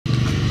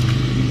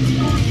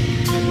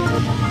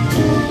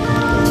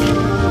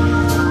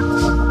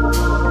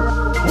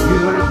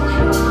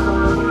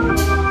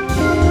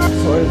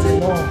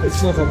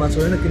Smoke हबमा छ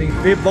होइन किनकि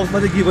वेब बक्समा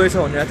चाहिँ गिभवे छ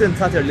भनेर थियो नि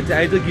साथीहरूले चाहिँ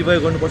आइज गिभवे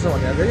गर्नुपर्छ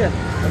भनेर थियो क्या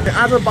अनि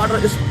आज बाटो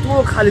यस्तो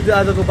खाली थियो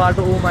आजको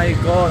बाटो ओ माई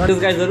गड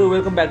गाइजहरू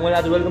वेलकम ब्याक मैले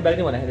आज वेलकम ब्याक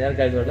नै भनेको थिएँ यार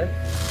गाइजहरूलाई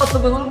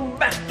welcome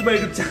back to my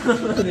YouTube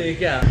channel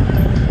क्या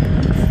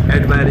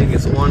एडमायरिङ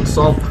इज वान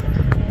सप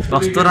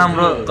कस्तो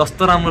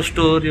राम्रो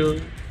स्टोर यो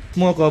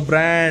स्मोक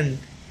ब्रान्ड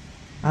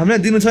हामीले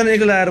दिनु छ नि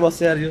एक्लै आएर बस्छ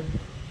यार यो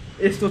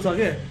यस्तो छ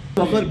क्या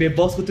भर्खर भेब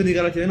बक्सको त्यो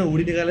निकालेको थियो होइन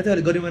हुडी निकालेको थियो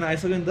अलिक गरिबमा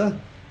आइसक्यो नि त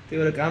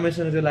त्यही भएर कामै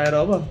छैन त्यो लगाएर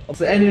अब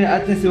एनिवे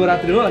आज चाहिँ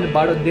शिवरात्रि हो अनि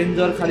बाटो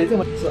डेन्जर खाली थियो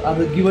अब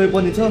गिभवे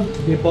पनि छ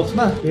भेब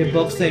बक्समा भेब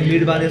बक्स चाहिँ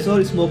मिड बानेश्वर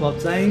स्मोक हब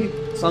चाहिँ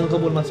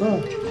सङ्कपुरमा छ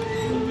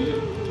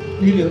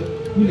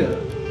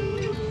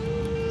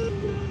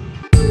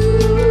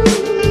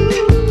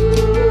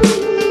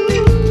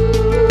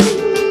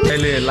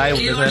अहिले लाइभ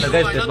हुँदैछ होइन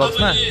गाइस भेब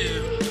बक्समा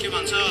के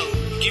भन्छ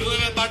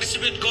गिभवेमा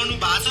पार्टिसिपेट गर्नु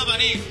भएको छ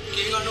भने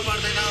केही गर्नु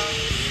पर्दैन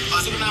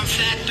हजुरको नाम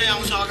फ्ल्याटै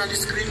आउँछ अगाडि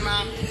स्क्रिनमा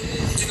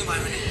चिन्नु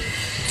भएन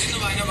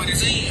भने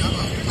चाहिँ अब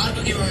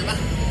अर्को गिभवेमा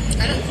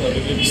हैन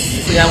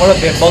यहाँबाट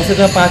भेब बक्स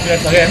चाहिँ 5 मिनेट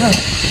छ क्या होइन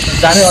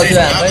जाने अझै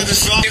हामीलाई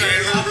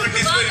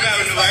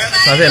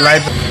साथै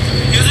लाइभ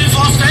यो चाहिँ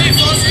फर्स्ट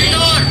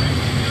विनर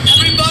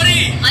एभ्रीबडी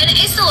हैन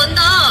यस्तो हो नि त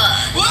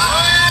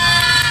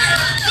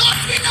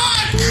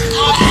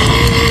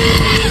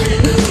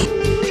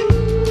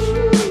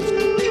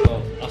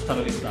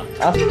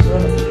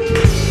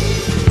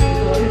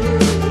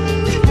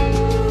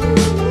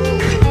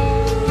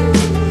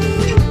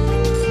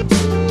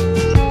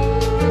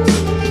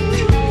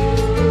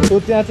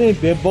त्यहाँ चाहिँ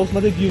भेब बक्समा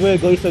चाहिँ गिभवे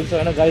गरिसकेको छ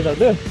होइन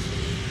गाइजहरूले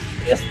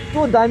यस्तो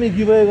दामी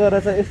गिभवे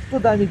गरेछ यस्तो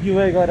दामी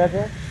गिभवे गरेछ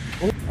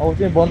अब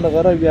चाहिँ बन्द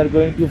गरेर we are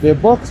going to भेब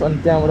box अनि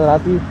त्यहाँबाट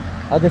राति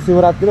आज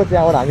शिवरात्रि हो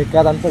त्यहाँबाट हामी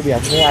कहाँ जान्छ we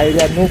have no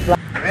idea no plan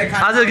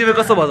आज गिभवे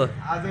कस्तो भयो त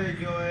आज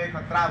गिभवे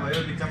खतरा भयो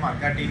बिचमा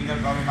हल्का टेक्निकल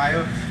प्रब्लम आयो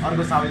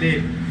अर्को साउले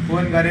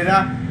फोन गरेर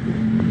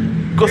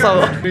को साउ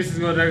मेसेज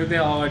गरिरहेको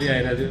त्यहाँ अगाडि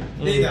आइरहेको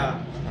थियो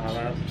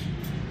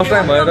फर्स्ट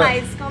टाइम भयो र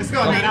यसको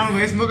भन्दा राम्रो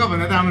भयो स्मोक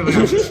भन्दा त राम्रो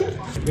भयो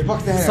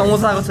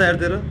समोसाको छ यार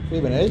तेरो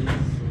त्यही भने है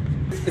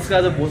यसको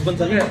आज भोज पनि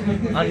छ क्या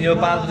अनि यो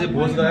 5 बजे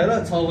भोज गएर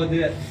 6 बजे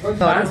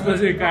 5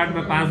 बजे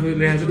कार्डमा 5 बजे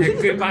लेखेको छ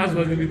ठ्याक्कै 5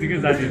 बजे बित्तिकै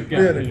जाने हो क्या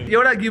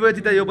एउटा गिभवे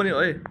जित्दा यो पनि हो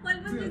है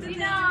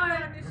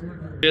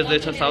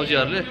बेच्दैछ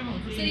साउजीहरूले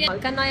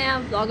हल्का नयाँ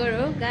भ्लगर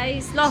हो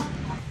गाइस ल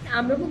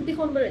हाम्रो मुख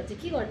देखाउनु पर्यो भने चाहिँ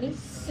के गर्ने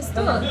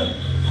यस्तो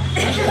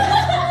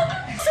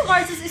यस्तो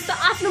गर्छस् यस्तो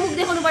आफ्नो मुख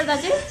देखाउनु पर्दा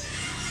चाहिँ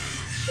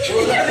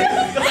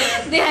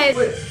देखाए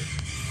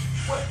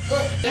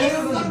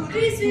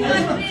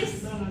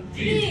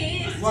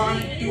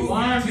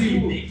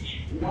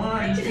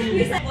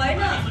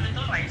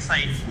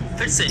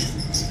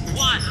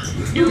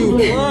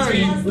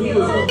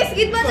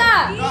गीत बजा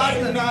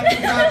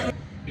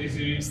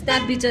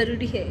स्नैप भी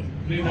जरूरी है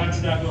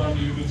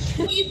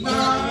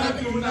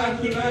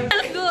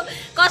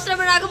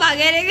कस्टमर आको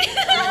भागे रे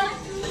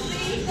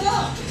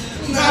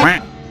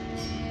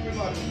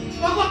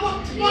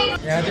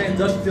यहाँ चाहिँ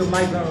जस्ट त्यो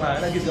माइक गर्न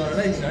लागेर गीत गर्न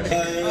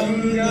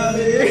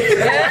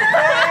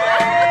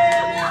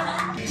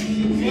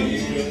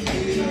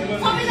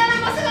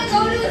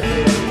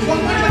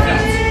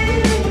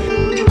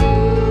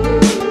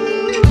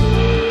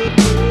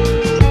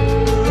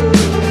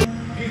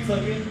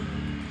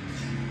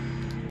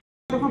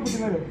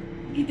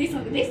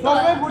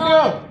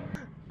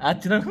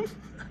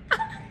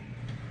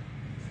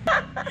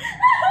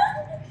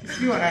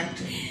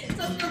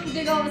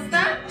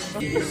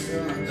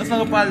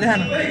पाल देखा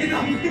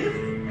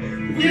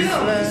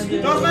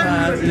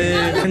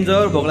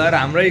भोक लागेर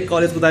हाम्रै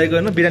कलेजको दाइ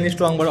गएर बिरयानी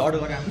स्ट्रङबाट अर्डर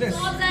गरेँ हामीले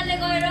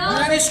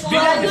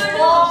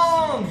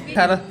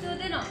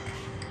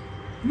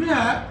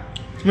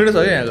मिठो छ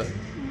क्या यहाँको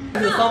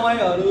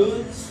समयहरू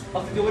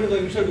अस्ति त्यो पनि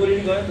गयो मिस्टर गोली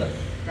नि गयो नि त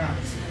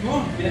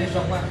बिरयानी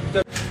स्ट्रङमा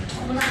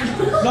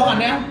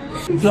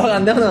ब्लग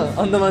हान्दै न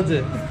अन्त मान्छे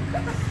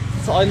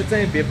अहिले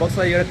चाहिँ भेब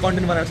बक्समा एउटा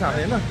कन्टेन्ट बनाएको छ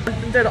हामीले होइन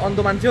एउटा अन्त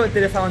मान्छे हो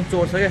त्यसले सामान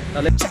चोर छ क्या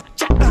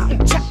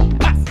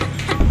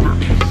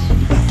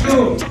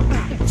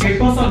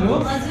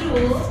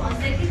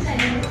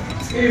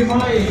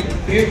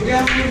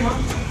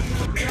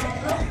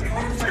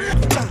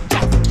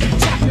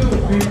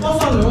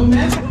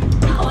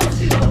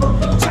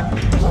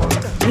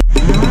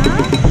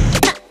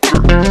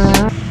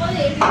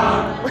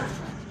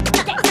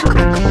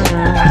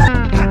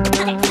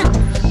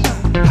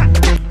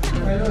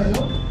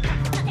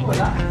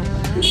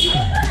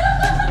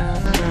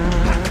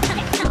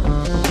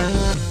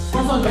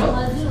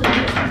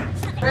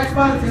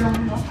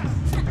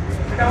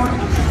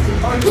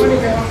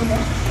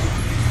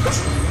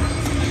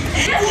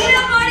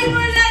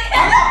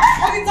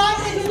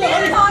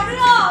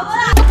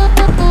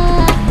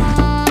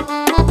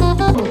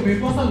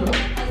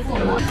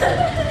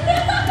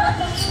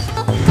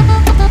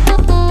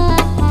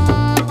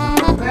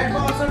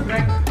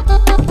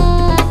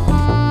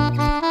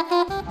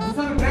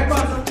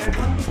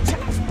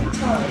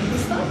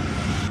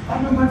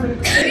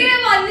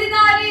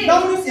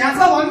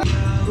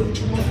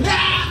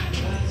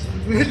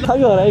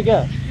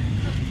क्या?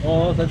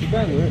 Oh, satu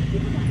kan?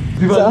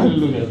 Di bawah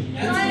dulu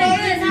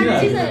kan?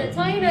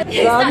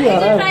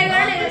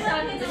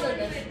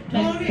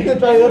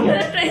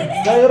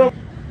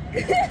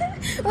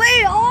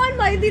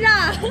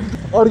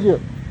 अड्क्यो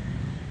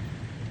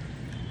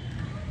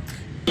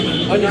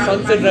अनि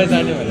सनसेट ड्राइभ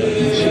जाने भने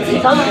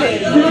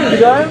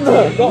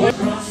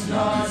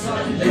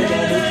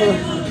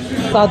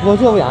 7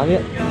 बज्यो अब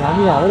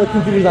हामी हाम्रो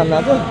कुकुर जानु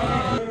लाग्छ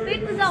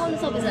पेट पूजा आउनु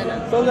सबैजना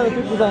सबैजना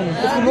पेट पूजा आउनु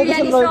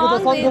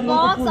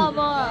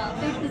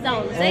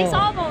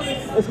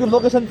यसको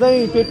लोकेसन चाहिँ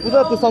पेट पूजा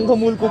त्यो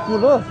शङ्खमूलको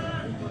पुल हो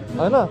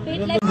हैन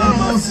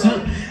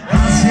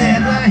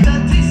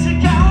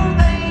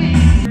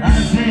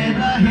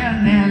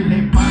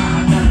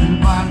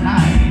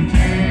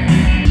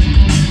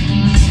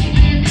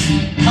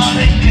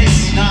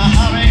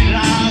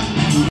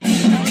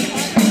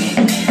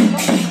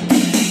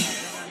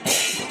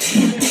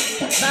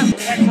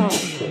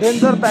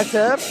डेन्जर प्याक छ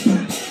यार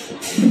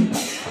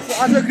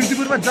आज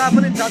कृतिपुरमा जहाँ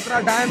पनि जात्रा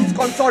डान्स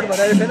कन्सर्ट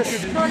भइरहेको छैन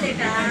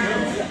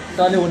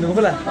टले भन्नुको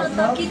होला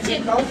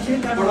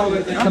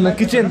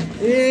किचन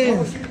ए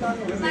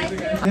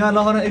यहाँ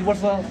लगन 1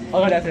 वर्ष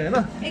अगाडि आएको थियो हैन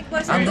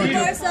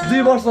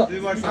 2 वर्ष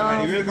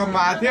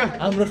वेलकममा आएको थियो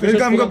हाम्रो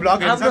वेलकमको ब्लग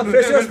हाम्रो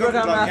फ्रेशर्स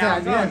प्रोग्राममा आएको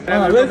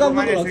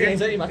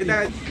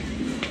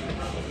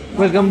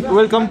थियो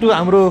वेलकम टु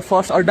हाम्रो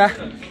फर्स्ट अड्डा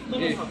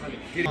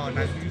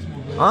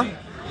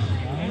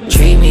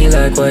Treat me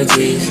like white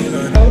teeth.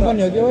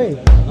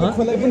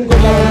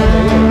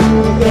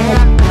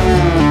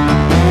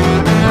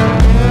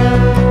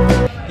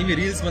 तिमी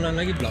रिल्स बनाउन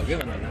कि भ्लगै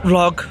बनाउन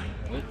भ्लग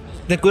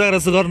त्यहाँ कुरा गरेर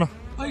चाहिँ गर्न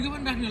अहिलेको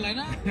पनि राख्नु होला हैन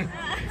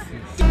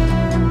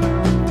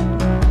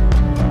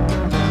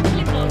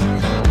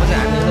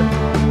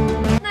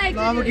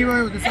अब के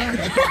भयो हुँदैछ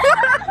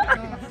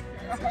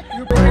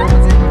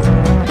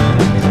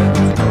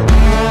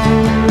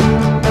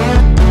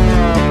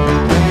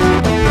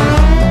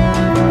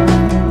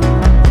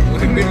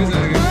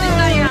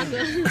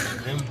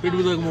पेट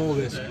बुझाएको मोमो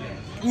बेस्ट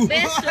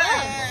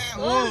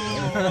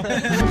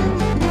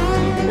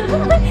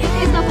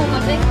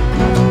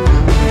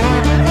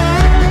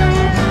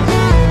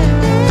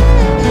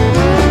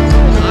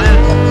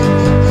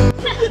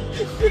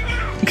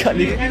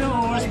खाली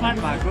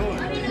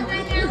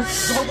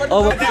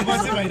अब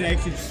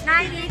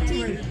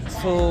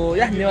सो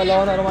या नेवा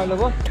लगाउन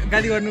रमाइलोको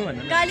गाली गर्नु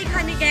भन्नु गाली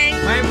खाने ग्याङ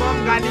माई मम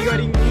गाली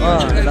गरिङ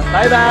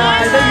by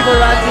by thank you for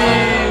watching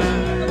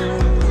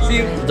C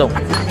you जाऊ